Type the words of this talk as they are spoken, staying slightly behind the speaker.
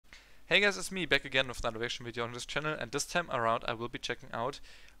Hey guys, it's me back again with another reaction video on this channel, and this time around I will be checking out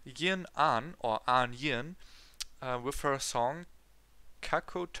YEEUN AHN or AHN YEEUN with her song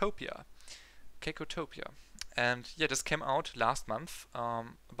KAKOTOPIA. KAKOTOPIA. And yeah, this came out last month,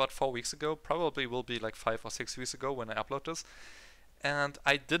 about 4 weeks ago. Probably will be like 5 or 6 weeks ago when I upload this. And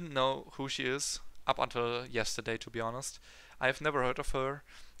I didn't know who she is up until yesterday, to be honest. I've never heard of her.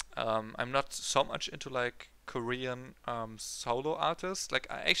 I'm not so much into like Korean solo artists. Like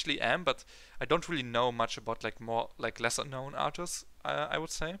I actually am, but I don't really know much about like more like lesser known artists, I would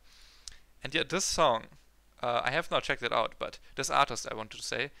say. And yeah, this song, I have not checked it out, but this artist, I want to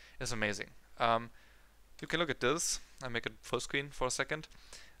say, is amazing. You can look at this. I make it full screen for a second.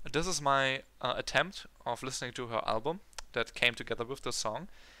 This is my attempt of listening to her album that came together with the song.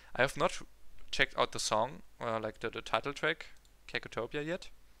 I have not checked out the song, like the title track, KAKOTOPIA, yet.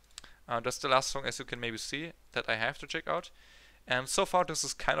 That's the last song, as you can maybe see, that I have to check out. And so far this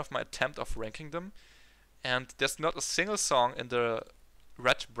is kind of my attempt of ranking them. And there's not a single song in the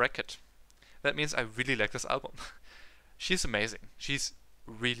red bracket. That means I really like this album. She's amazing. She's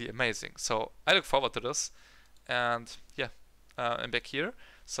really amazing. So I look forward to this. And yeah, I'm back here.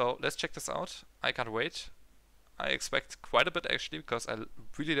 So let's check this out. I can't wait. I expect quite a bit actually, because I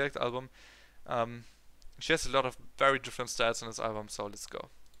really like the album. She has a lot of very different styles on this album, so let's go.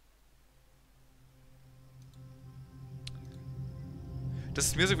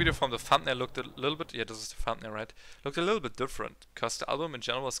 This music video from the thumbnail looked a little bit, yeah, this is the thumbnail, right? Looked a little bit different, because the album in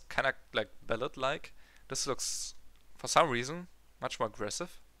general was kind of like ballad-like. This looks, for some reason, much more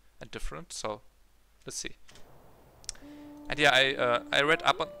aggressive and different, so let's see. And yeah, I read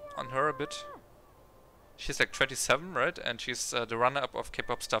up on her a bit. She's like 27, right? And she's the runner-up of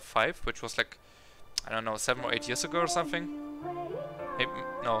K-pop Star 5, which was like, I don't know, 7 or 8 years ago or something. Maybe,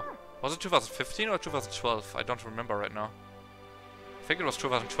 no. Was it 2015 or 2012? I don't remember right now. I think it was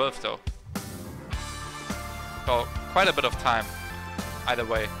 2012 though. So, quite a bit of time, either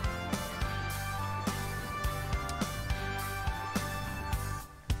way.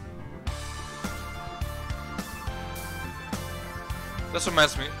 This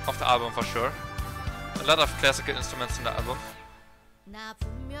reminds me of the album for sure. A lot of classical instruments in the album.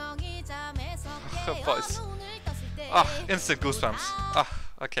 Her voice. Ah, instant goosebumps. Ah,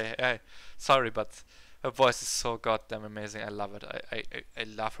 okay, sorry, but her voice is so goddamn amazing. I love it. I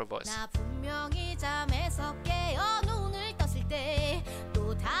love her voice.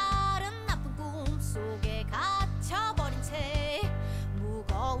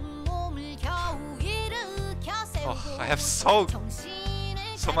 Oh, I have so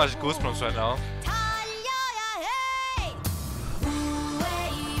much goosebumps right now.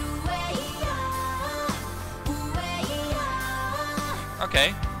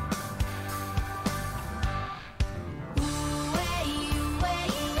 Okay.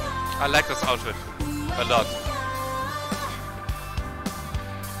 I like this outfit a lot.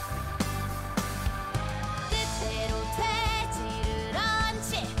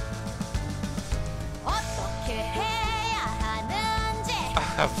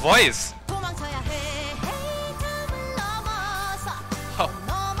 Her voice!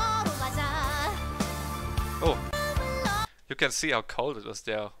 Oh. You can see how cold it is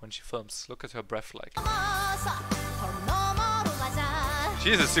there when she films. Look at her breath like.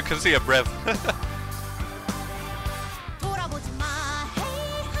 Jesus, you can see her breath.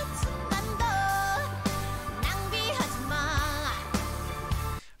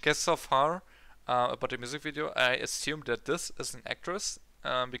 Okay, so far about the music video, I assume that this is an actress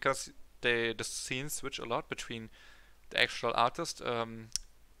because the scenes switch a lot between the actual artist,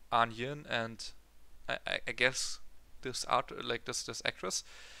 AHN YEEUN, and I guess this this actress.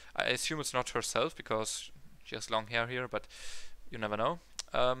 I assume it's not herself because she has long hair here, but you never know.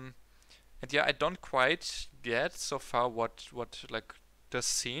 And yeah, I don't quite get so far what like this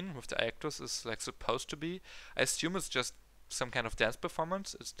scene with the actress is like supposed to be. I assume it's just some kind of dance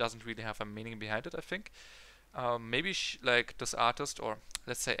performance. It doesn't really have a meaning behind it, I think. Maybe like this artist, or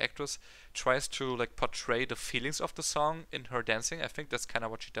let's say actress, tries to like portray the feelings of the song in her dancing. I think that's kind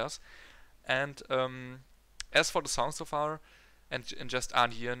of what she does. And as for the song so far, and just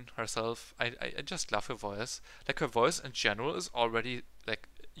AHN YEEUN herself, I just love her voice. Like her voice in general is already like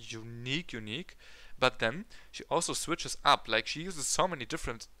unique, but then she also switches up. Like she uses so many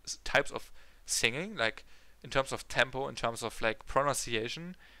different types of singing, like in terms of tempo, in terms of like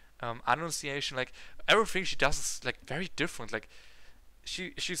pronunciation, enunciation, like everything she does is like very different. Like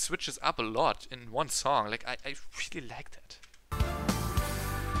she switches up a lot in one song. Like I really like that.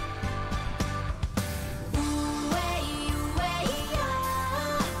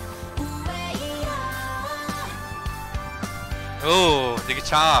 Oh, the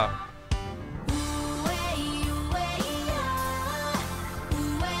guitar.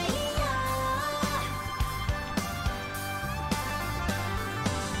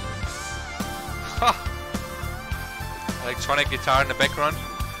 electronic guitar in the background.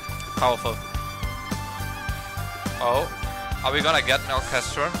 Powerful. Oh, are we gonna get an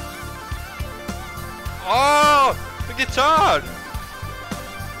orchestra? Oh, the guitar!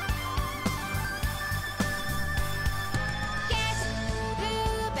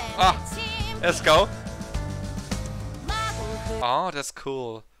 Ah, let's go. Oh, that's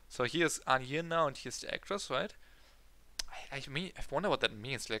cool. So here's Ahn Yeeun now, and here's the actress, right? I mean, I wonder what that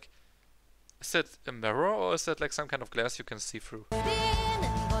means. Like, is that a mirror or is that like some kind of glass you can see through?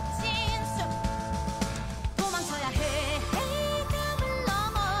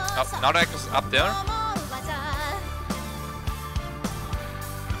 Oh, now the actress is up there.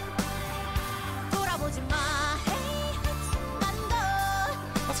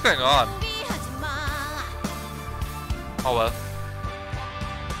 What's going on? Oh well.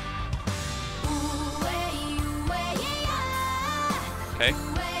 Okay.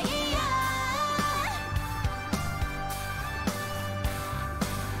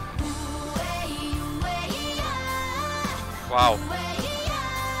 Wow.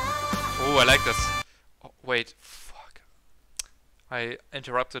 Oh, I like this. Oh, wait. Fuck. I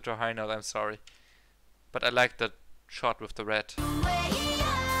interrupted your high note, I'm sorry. But I like that shot with the red.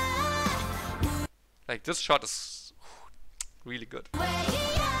 Like, this shot is really good.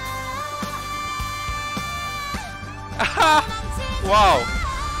 Wow.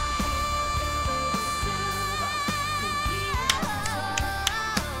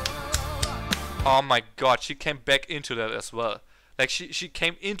 Oh my god, she came back into that as well. Like she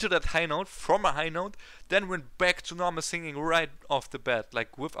came into that high note from a high note, then went back to normal singing right off the bat,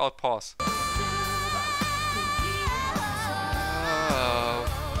 like without pause.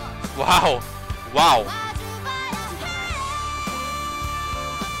 Wow. Wow.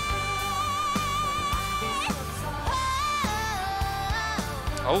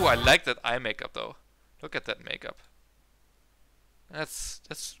 Oh, I like that eye makeup though. Look at that makeup. That's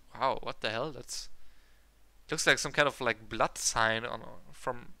wow, what the hell? That's looks like some kind of like blood sign on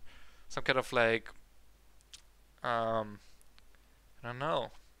from some kind of like I don't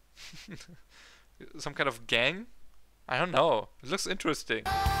know. Some kind of gang? I don't know. It looks interesting.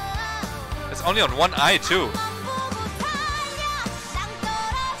 It's only on one eye too.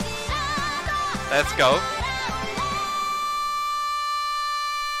 Let's go.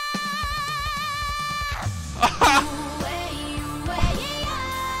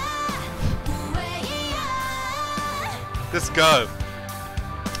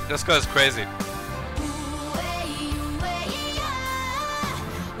 This girl is crazy.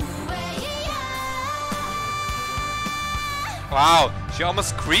 Wow, she almost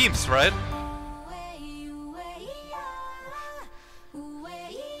screams, right?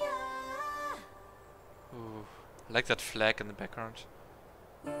 Ooh, I like that flag in the background.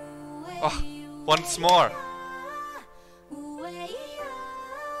 Oh, once more.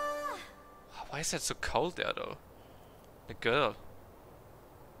 Why is that so cold there though? The girl.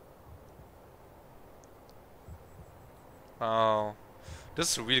 Oh,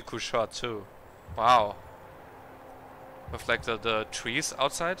 this is a really cool shot too. Wow. With like the trees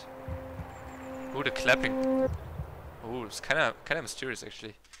outside. Ooh, the clapping. Ooh, it's kind of mysterious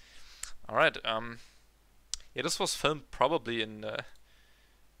actually. All right. Yeah, this was filmed probably in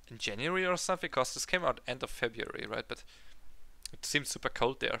January or something, because this came out end of February, right? But it seems super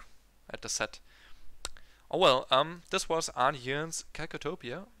cold there at the set. Oh well, this was Ahn Yeeun's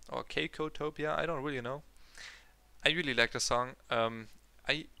KAKOTOPIA, or KAKOTOPIA, I don't really know. I really like the song.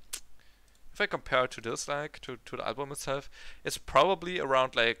 If I compare it to this, like, to the album itself, it's probably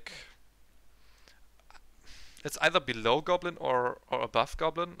around, like, it's either below Goblin or above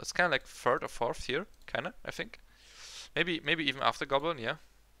Goblin. It's kind of like third or fourth here, kind of, I think. Maybe even after Goblin, yeah.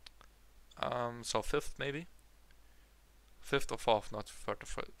 So fifth, maybe. Fifth or fourth, not third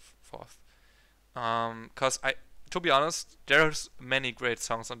or fourth. Cause to be honest, there's many great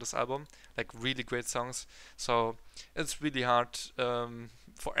songs on this album, like really great songs. So it's really hard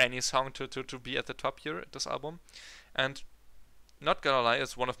for any song to be at the top here at this album. And not gonna lie,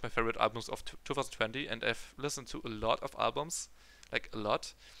 it's one of my favorite albums of 2020, and I've listened to a lot of albums, like a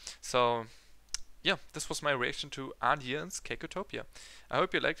lot. So yeah, this was my reaction to Ahn Yeeun's KAKOTOPIA. I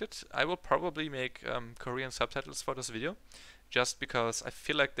hope you liked it. I will probably make Korean subtitles for this video, just because I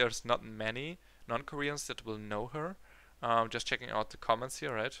feel like there's not many non-Koreans that will know her. Just checking out the comments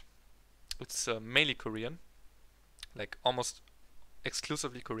here, right? It's mainly Korean, like almost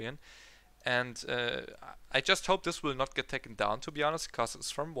exclusively Korean. And I just hope this will not get taken down, to be honest, because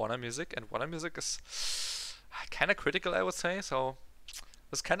it's from Warner Music, and Warner Music is kind of critical, I would say. So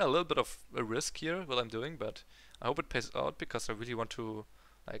there's kind of a little bit of a risk here, what I'm doing, but I hope it pays out, because I really want to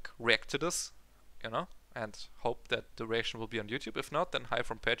like react to this, you know. and hope that the reaction will be on YouTube. If not, then hi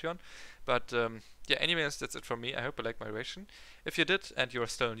from Patreon. But yeah, anyways, that's it from me. I hope you liked my reaction. If you did and you're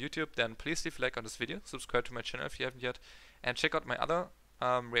still on YouTube, then please leave a like on this video, subscribe to my channel if you haven't yet, and check out my other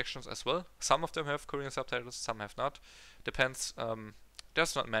reactions as well. Some of them have Korean subtitles, some have not. Depends.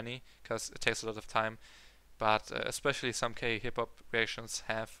 There's not many because it takes a lot of time, but especially some K-hip-hop reactions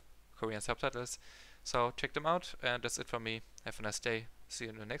have Korean subtitles. So check them out, and that's it from me. Have a nice day. See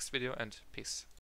you in the next video, and peace.